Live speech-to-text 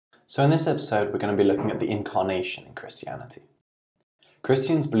So in this episode, we're going to be looking at the Incarnation in Christianity.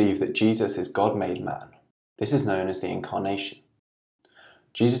 Christians believe that Jesus is God-made man. This is known as the Incarnation.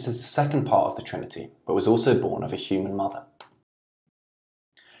 Jesus is the second part of the Trinity, but was also born of a human mother.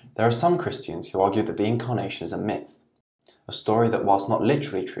 There are some Christians who argue that the Incarnation is a myth, a story that, whilst not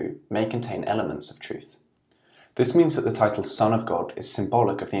literally true, may contain elements of truth. This means that the title Son of God is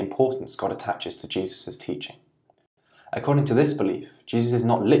symbolic of the importance God attaches to Jesus' teaching. According to this belief, Jesus is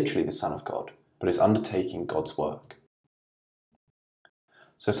not literally the Son of God, but is undertaking God's work.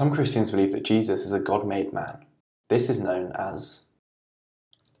 So some Christians believe that Jesus is a God-made man. This is known as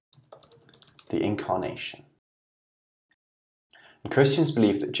the Incarnation. And Christians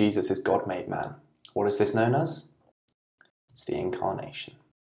believe that Jesus is God-made man. What is this known as? It's the Incarnation.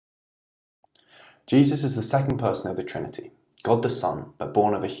 Jesus is the second person of the Trinity, God the Son, but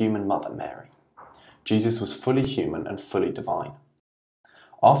born of a human mother, Mary. Jesus was fully human and fully divine.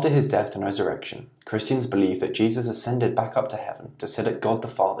 After his death and resurrection, Christians believe that Jesus ascended back up to heaven to sit at God the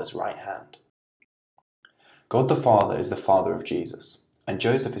Father's right hand. God the Father is the father of Jesus, and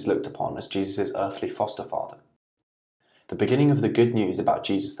Joseph is looked upon as Jesus' earthly foster father. The beginning of the good news about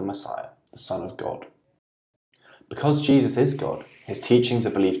Jesus the Messiah, the Son of God. Because Jesus is God, his teachings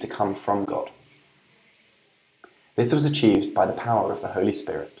are believed to come from God. This was achieved by the power of the Holy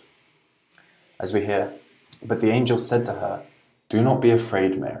Spirit. As we hear, "But the angel said to her, 'Do not be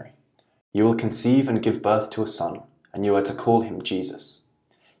afraid, Mary. You will conceive and give birth to a son, and you are to call him Jesus.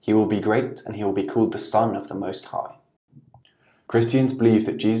 He will be great, and he will be called the Son of the Most High.'" Christians believe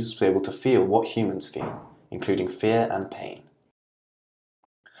that Jesus was able to feel what humans feel, including fear and pain.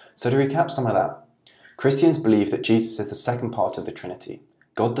 So to recap some of that, Christians believe that Jesus is the second part of the Trinity,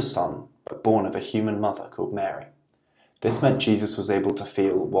 God the Son, but born of a human mother called Mary. This meant Jesus was able to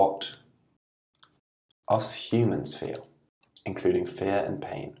feel what us humans feel, including fear and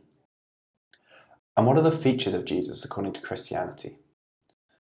pain. And what are the features of Jesus according to Christianity?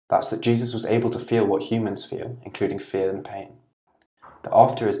 That's that Jesus was able to feel what humans feel, including fear and pain. That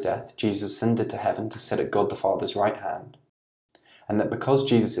after his death, Jesus ascended to heaven to sit at God the Father's right hand. And that because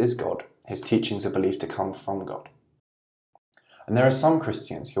Jesus is God, his teachings are believed to come from God. And there are some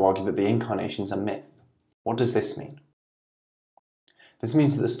Christians who argue that the Incarnation is a myth. What does this mean? This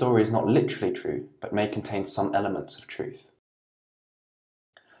means that the story is not literally true, but may contain some elements of truth.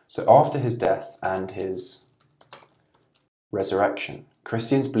 So after his death and his resurrection,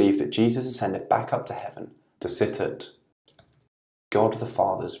 Christians believe that Jesus ascended back up to heaven to sit at God the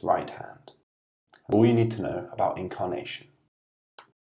Father's right hand. All you need to know about Incarnation.